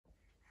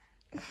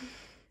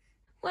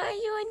Why are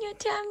you on your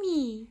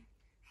tummy?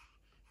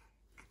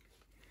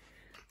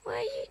 What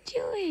are you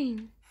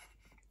doing?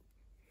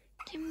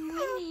 Good morning. Good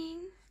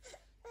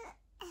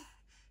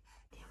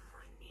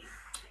morning.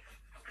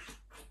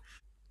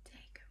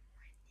 Say good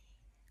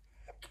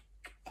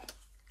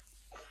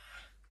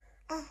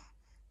morning.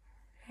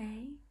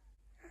 Hey.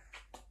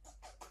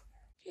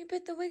 You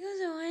put the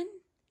wiggles on.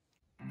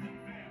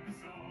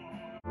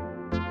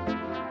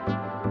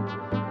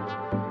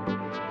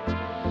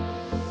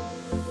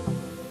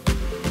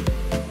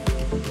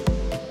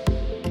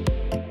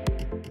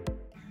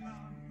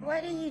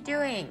 What are you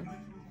doing?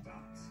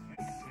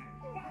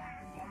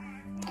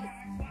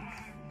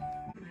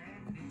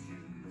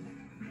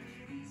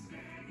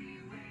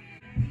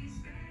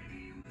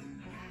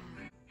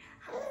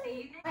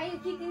 Why are you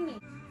kicking me?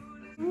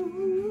 What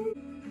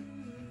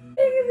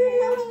are you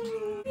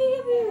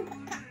doing?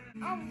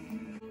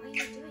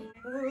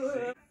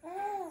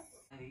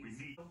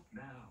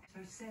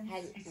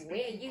 Hey,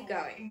 where are you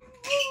going?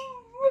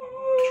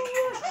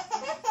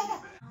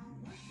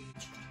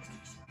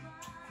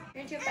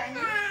 Aren't you funny?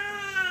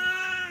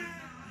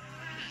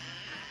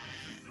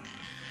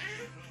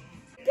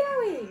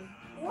 Going?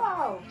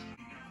 Whoa!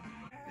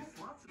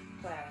 Quack,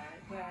 quack,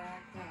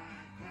 quack, quack.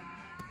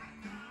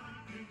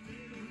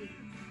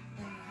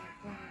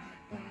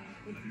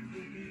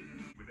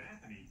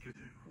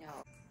 No.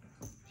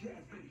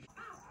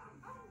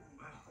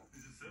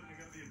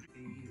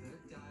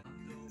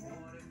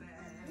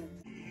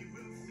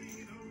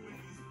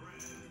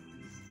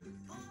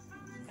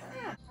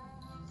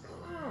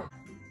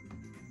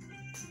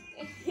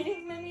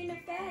 Hitting mommy in the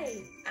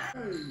face.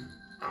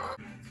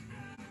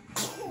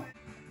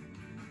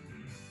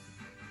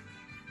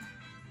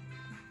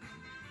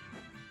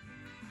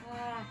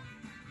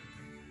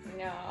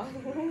 No.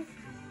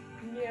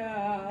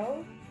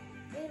 No.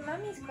 It's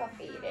mommy's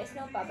coffee. There's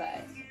no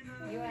bubbles.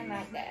 You won't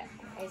like that.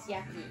 It's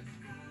yucky.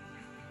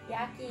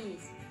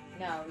 Yuckies.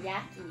 No,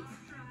 yuckies.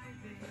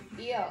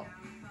 Ew. Where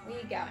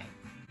are you going?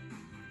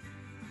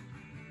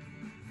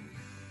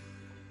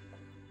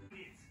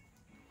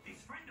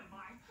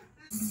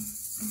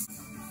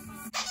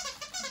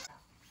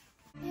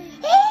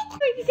 I'm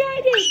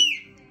excited!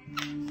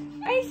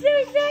 I'm so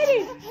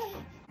excited!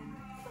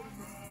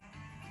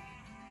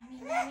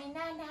 Mommy,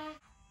 Nana.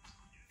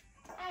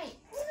 Hey.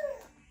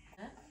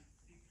 Huh?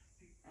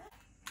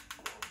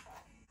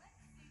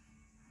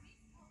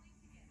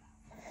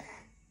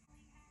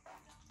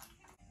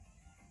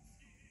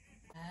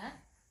 Huh?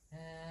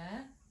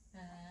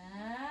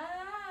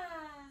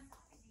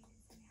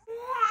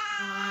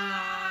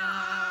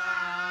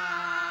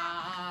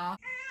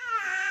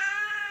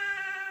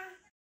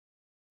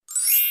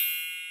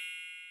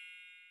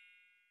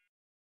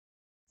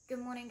 Good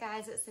morning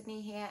guys, it's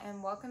Sydney here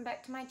and welcome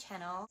back to my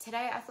channel.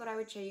 Today I thought I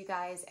would show you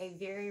guys a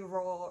very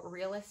raw,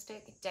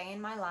 realistic day in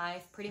my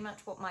life, pretty much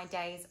what my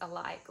days are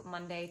like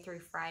Monday through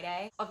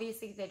Friday.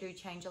 Obviously they do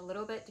change a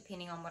little bit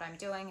depending on what I'm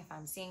doing, if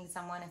I'm seeing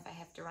someone, if I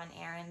have to run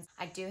errands.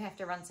 I do have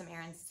to run some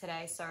errands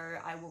today, so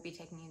I will be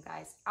taking you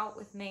guys out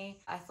with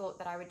me. I thought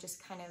that I would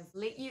just kind of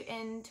let you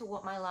into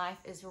what my life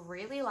is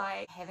really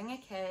like, having a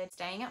kid,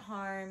 staying at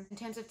home. In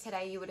terms of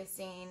today, you would have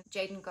seen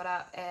Jayden got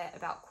up at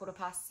about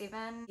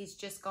 7:15. He's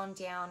just gone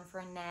down for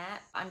a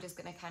nap. I'm just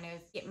gonna kind of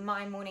get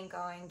my morning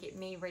going, get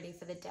me ready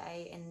for the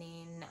day, and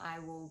then I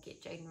will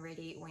get Jayden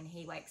ready when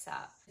he wakes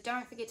up.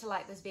 Don't forget to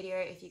like this video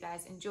if you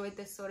guys enjoyed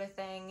this sort of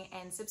thing,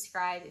 and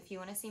subscribe if you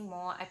want to see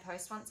more. I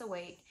post once a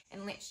week,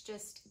 and let's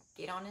just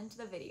get on into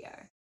the video.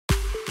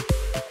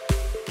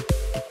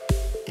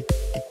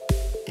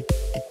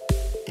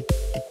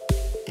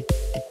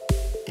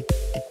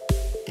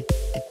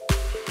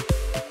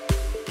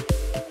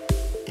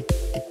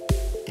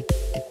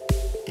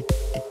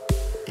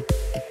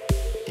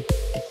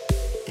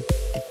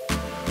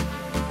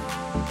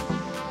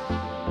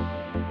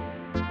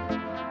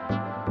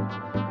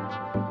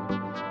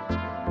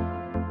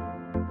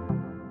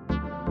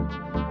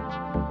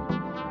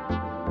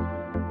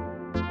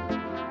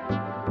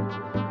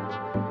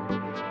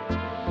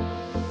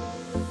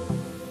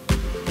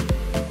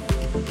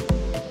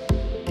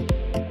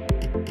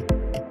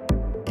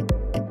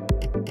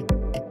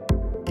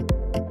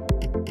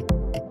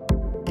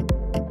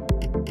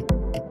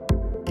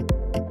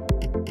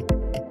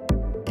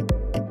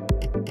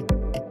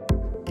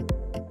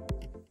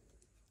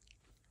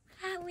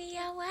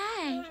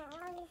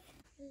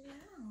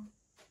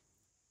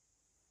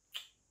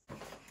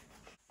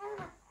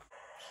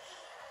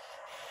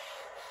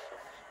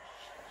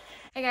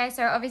 Hey guys,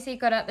 so obviously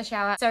got out the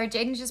shower. So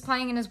Jayden's just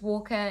playing in his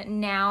walker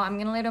now. I'm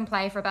gonna let him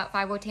play for about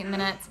 5 or 10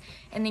 minutes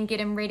and then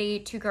get him ready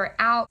to go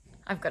out.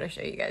 I've got to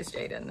show you guys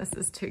Jayden. This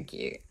is too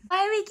cute.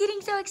 Why are we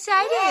getting so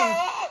excited?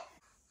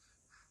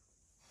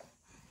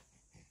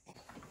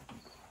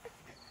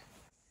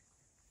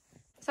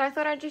 So I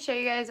thought I'd just show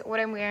you guys what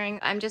I'm wearing.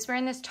 I'm just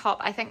wearing this top.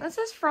 I think this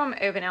is from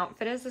Urban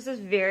Outfitters. This is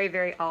very,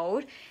 very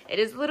old. It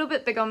is a little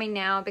bit big on me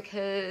now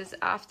because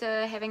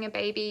after having a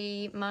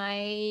baby,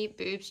 my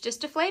boobs just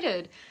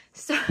deflated.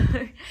 So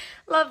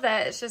love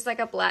that. It's just like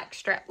a black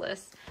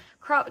strapless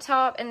crop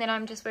top, and then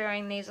I'm just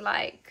wearing these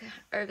like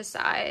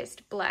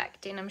oversized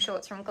black denim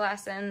shorts from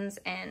Glassons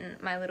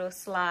and my little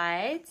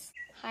slides.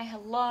 Hi,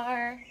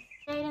 hello.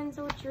 Jayden's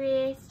all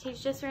dressed.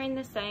 He's just wearing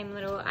the same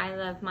little I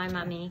love my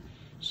mummy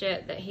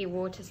shirt that he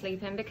wore to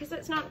sleep in because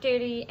it's not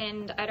dirty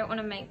and I don't want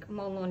to make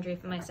more laundry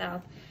for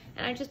myself.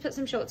 And I just put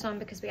some shorts on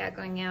because we are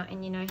going out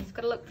and, you know, he's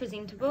got to look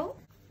presentable.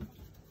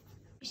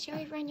 Show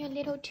everyone your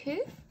little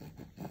tooth.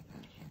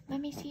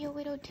 Mummy, see your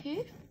little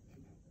tooth?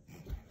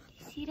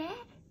 You see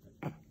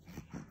that?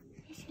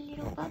 It's a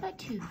little bubba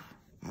tooth.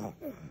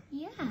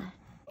 Yeah.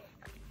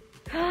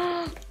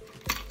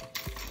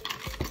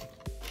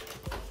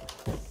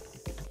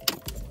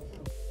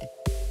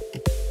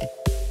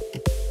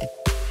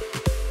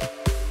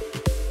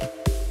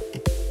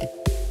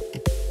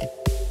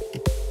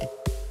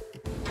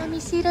 Mummy,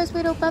 see those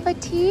little bubba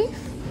teeth?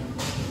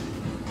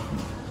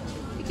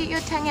 You get your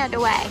tongue out of the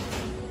way.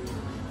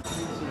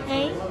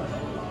 Hey?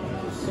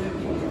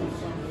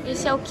 You're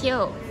so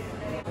cute.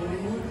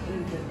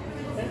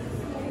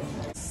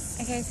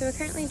 Okay, so we're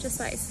currently just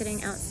like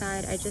sitting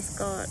outside. I just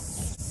got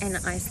an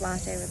iced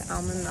latte with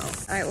almond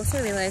milk. I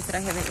also realized that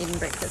I haven't eaten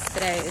breakfast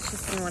today. It's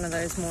just been one of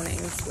those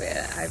mornings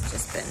where I've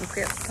just been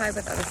preoccupied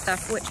with other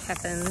stuff, which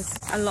happens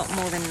a lot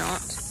more than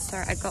not. So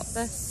I got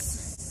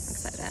this,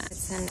 looks like that.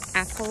 It's an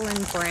apple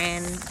and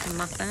bran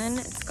muffin.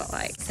 It's got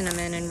like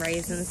cinnamon and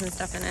raisins and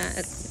stuff in it.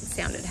 It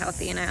sounded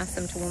healthy and I asked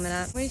them to warm it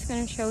up. We're just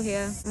gonna chill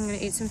here. I'm gonna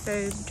eat some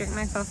food, drink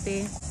my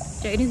coffee.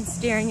 Jayden's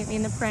staring at me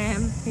in the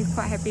pram. He's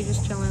quite happy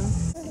just chilling.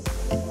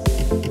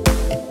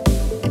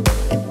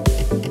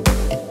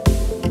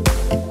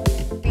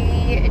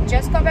 We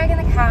just got back in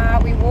the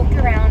car. We walked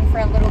around for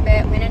a little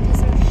bit, went into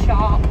some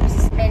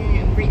shops,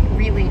 and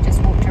really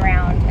just walked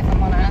around, if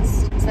I'm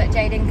honest, so that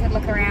Jayden could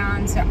look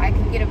around, so I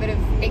could get a bit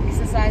of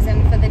exercise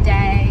in for the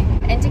day,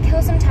 and to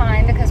kill some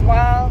time, because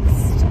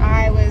whilst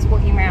I was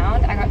walking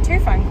around, I got 2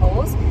 phone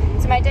calls.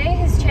 So my day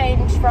has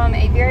changed from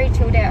a very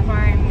chilled day at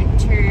home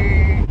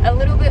to a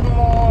little bit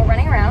more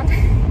running around.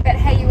 But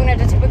hey, you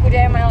wanted a typical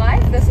day in my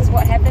life. This is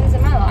what happens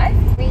in my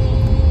life. We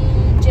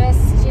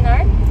just, you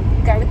know,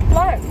 go with the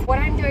flow. What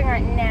I'm doing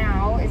right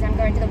now is I'm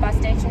going to the bus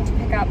station to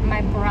pick up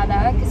my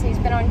brother because he's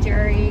been on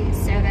jury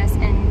service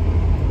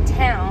in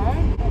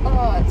town.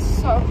 Oh, it's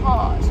so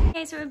hot.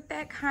 Okay, so we're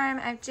back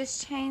home. I've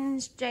just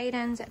changed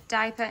Jayden's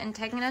diaper and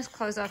taken his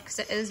clothes off because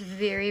it is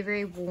very,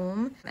 very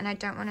warm and I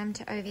don't want him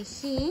to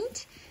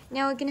overheat.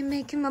 Now we're gonna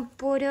make him a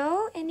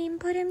bottle and then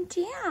put him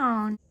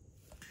down.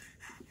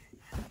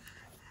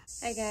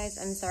 Hey guys,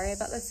 I'm sorry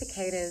about the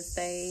cicadas.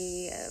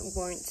 They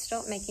won't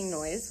stop making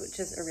noise, which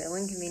is a real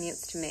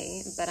inconvenience to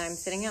me, but I'm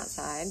sitting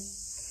outside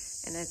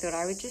and I thought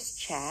I would just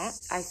chat.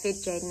 I fed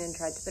Jayden and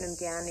tried to put him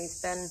down.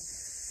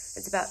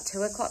 It's about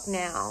 2 o'clock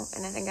now,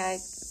 and I think I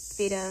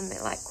fed him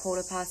at like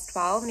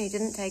 12:15 and he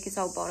didn't take his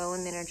whole bottle,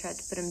 and then I tried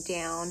to put him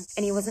down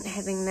and he wasn't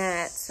having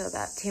that. So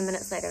about 10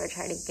 minutes later I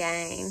tried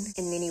again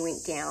and then he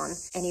went down,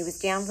 and he was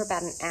down for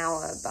about an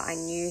hour, but I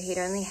knew he'd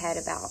only had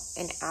about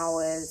an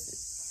hour's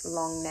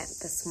long nap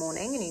this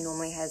morning, and he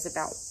normally has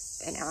about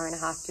an hour and a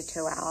half to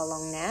 2 hour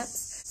long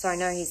naps. So I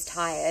know he's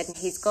tired.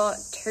 He's got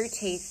 2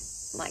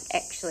 teeth like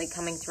actually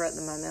coming through at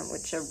the moment,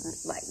 which are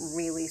like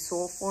really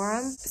sore for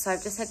him. So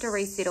I've just had to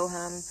resettle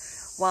him.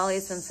 While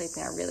he's been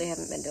sleeping, I really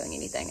haven't been doing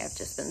anything. I've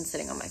just been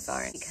sitting on my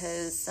phone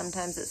because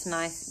sometimes it's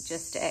nice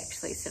just to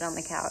actually sit on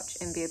the couch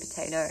and be a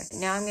potato.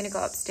 Now I'm going to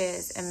go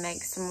upstairs and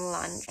make some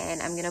lunch,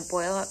 and I'm going to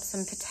boil up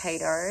some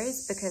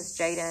potatoes because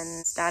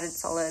Jayden started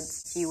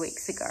solids a few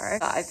weeks ago.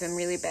 But I've been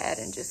really bad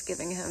and just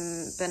giving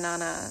him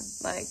banana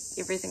like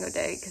every single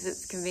day because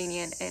it's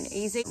convenient and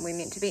easy. We're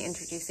meant to be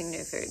introducing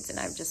new foods and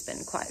I've just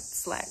been quite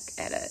slack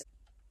at it.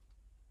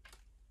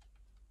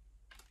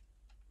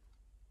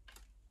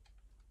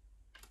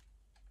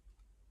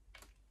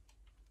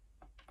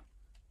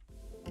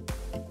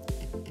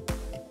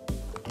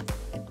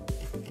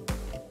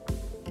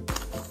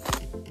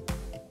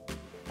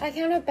 I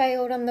kind of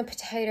bailed on the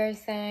potato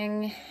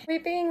thing.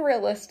 We're being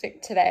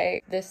realistic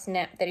today. This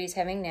nap that he's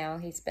having now,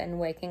 he's been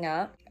waking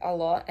up a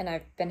lot and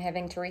I've been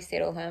having to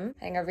resettle him.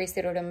 I think I've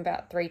resettled him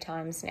about 3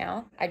 times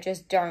now. I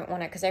just don't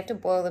want to, because I have to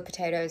boil the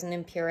potatoes and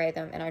then puree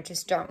them, and I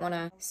just don't want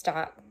to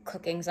start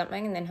cooking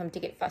something and then him to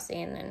get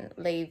fussy and then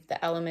leave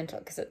the elemental,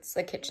 because it's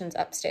the kitchen's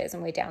upstairs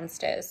and we're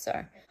downstairs.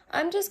 So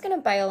I'm just going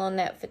to bail on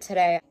that for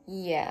today.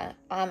 Yeah,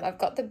 I've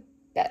got the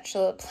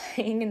Bachelor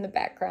playing in the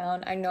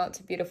background. I know it's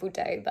a beautiful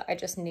day, but I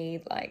just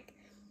need like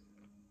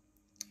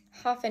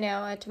half an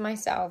hour to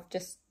myself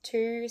just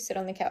to sit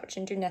on the couch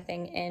and do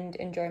nothing and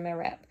enjoy my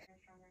wrap.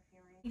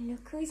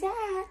 Look who's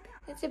up.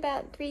 It's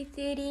about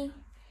 3:30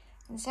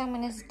 and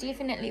someone is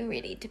definitely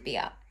ready to be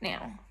up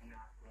now.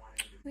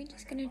 We're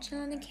just gonna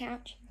chill on the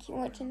couch, keep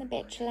watching The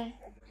Bachelor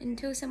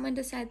until someone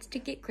decides to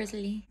get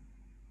grizzly.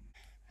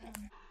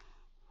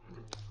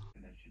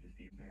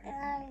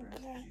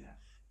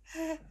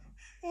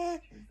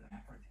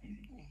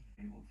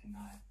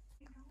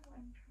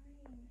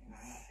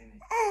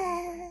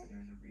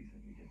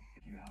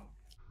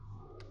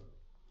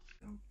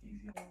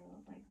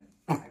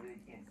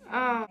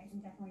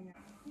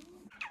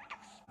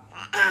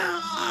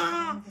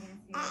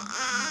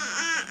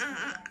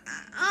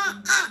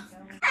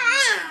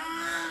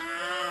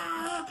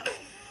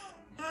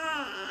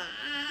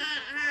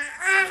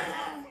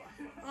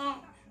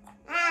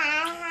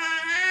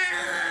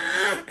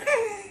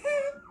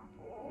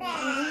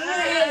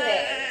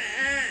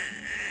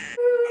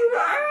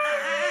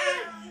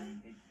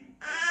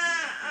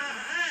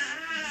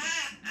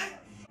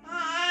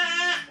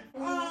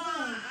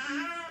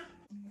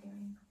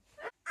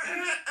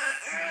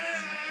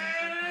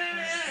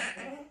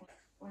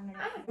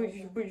 What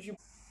you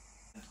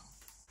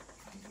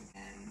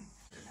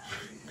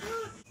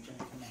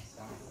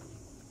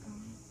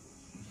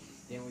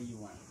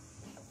want?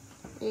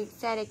 You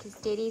excited because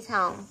Daddy's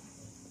home?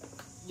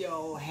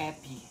 Yo,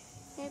 happy.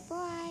 Say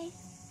bye.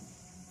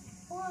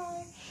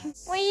 Bye.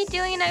 What are you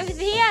doing over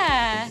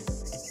there?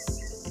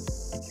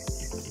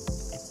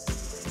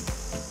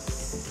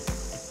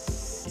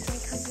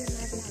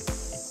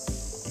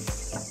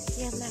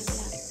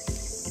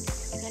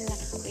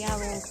 We are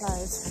wearing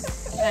clothes,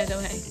 by the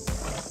way.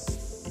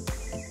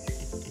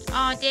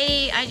 Oh,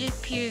 Daddy, I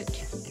just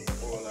puked.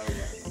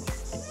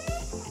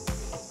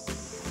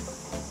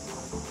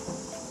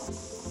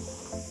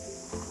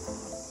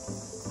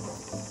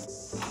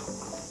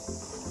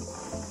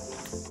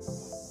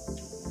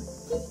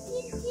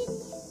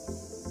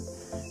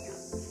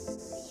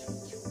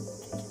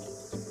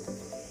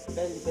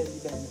 Belly, belly,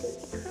 belly, belly.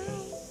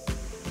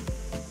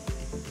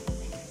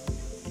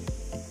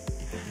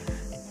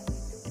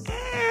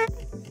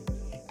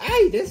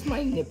 Hey, that's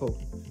my nipple.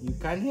 You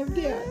can't have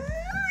that.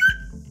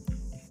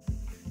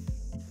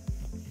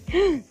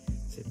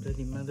 Say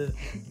bloody mother.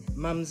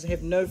 Mums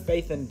have no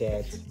faith in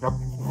dads.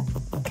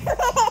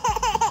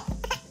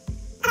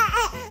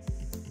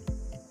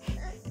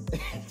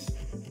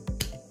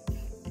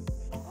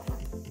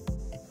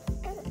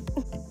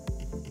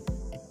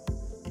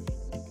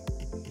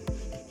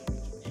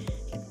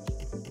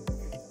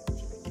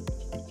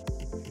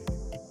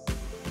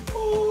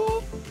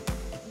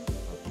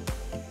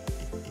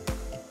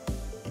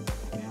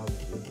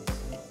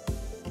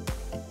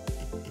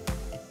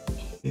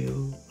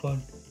 You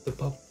want the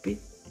puppy?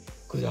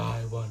 Cause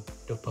I want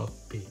the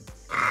puppy.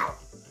 Ow!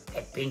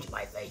 That pinch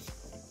my face.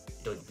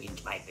 Don't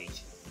pinch my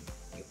face.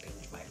 You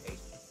pinch my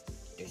face.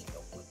 There's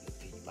no good you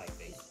pinch my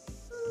face.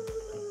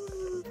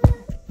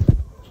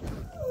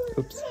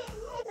 Oops.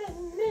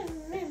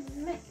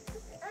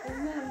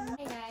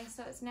 Hey guys,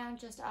 so it's now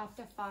just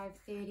after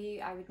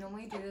 5:30. I would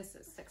normally do this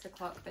at 6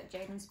 o'clock, but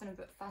Jayden's been a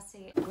bit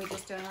fussy. We're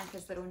just doing like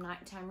this little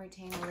nighttime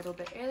routine a little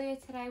bit earlier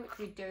today, which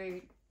we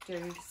do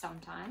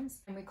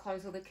sometimes. And we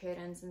close all the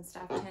curtains and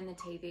stuff, turn the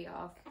TV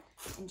off,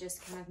 and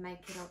just kind of make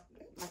it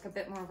like a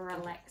bit more of a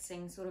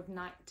relaxing sort of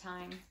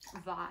nighttime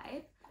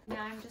vibe.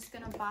 Now I'm just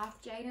gonna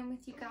bath Jayden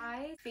with you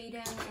guys, feed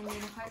him, and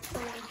then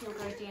hopefully he'll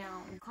go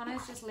down.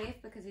 Connor's just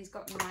left because he's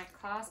got night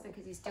class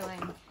because he's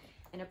doing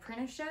an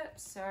apprenticeship,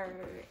 so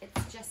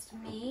it's just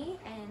me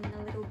and the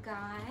little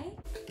guy.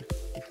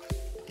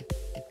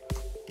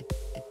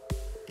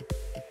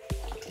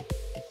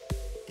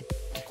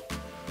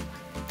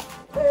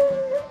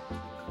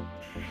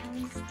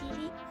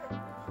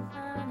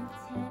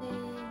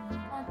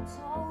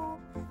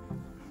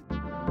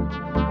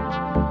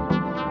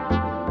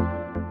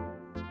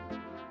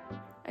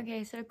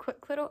 Okay, so a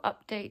quick little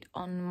update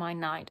on my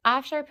night.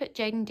 After I put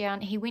Jayden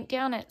down, he went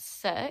down at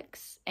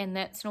 6, and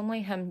that's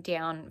normally him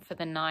down for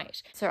the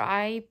night. So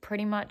I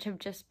pretty much have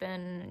just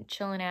been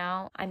chilling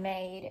out. I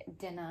made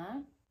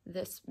dinner,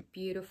 this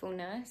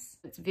beautifulness.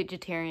 It's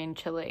vegetarian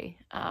chili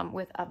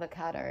with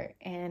avocado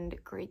and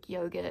Greek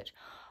yogurt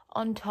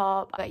on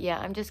top. But yeah,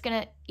 I'm just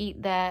gonna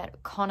eat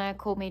that. Connor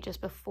called me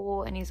just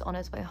before and he's on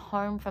his way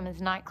home from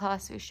his night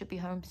class, so he should be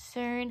home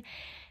soon.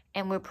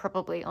 And we're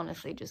probably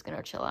honestly just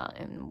gonna chill out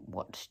and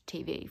watch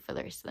TV for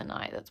the rest of the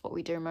night. That's what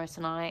we do most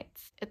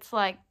nights. It's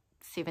like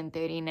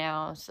 7:30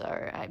 now, so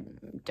I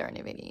don't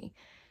have any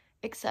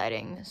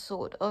exciting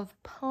sort of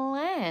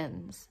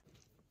plans.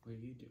 What are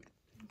you doing?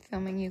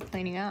 Filming you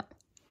cleaning up.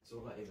 That's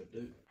all I ever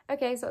do.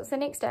 Okay, so it's the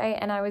next day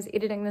and I was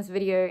editing this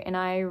video and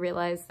I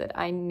realized that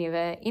I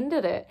never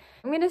ended it.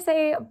 I'm gonna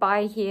say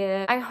bye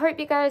here. I hope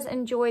you guys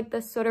enjoyed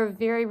this sort of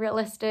very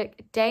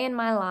realistic day in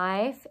my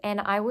life,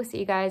 and I will see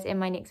you guys in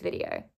my next video.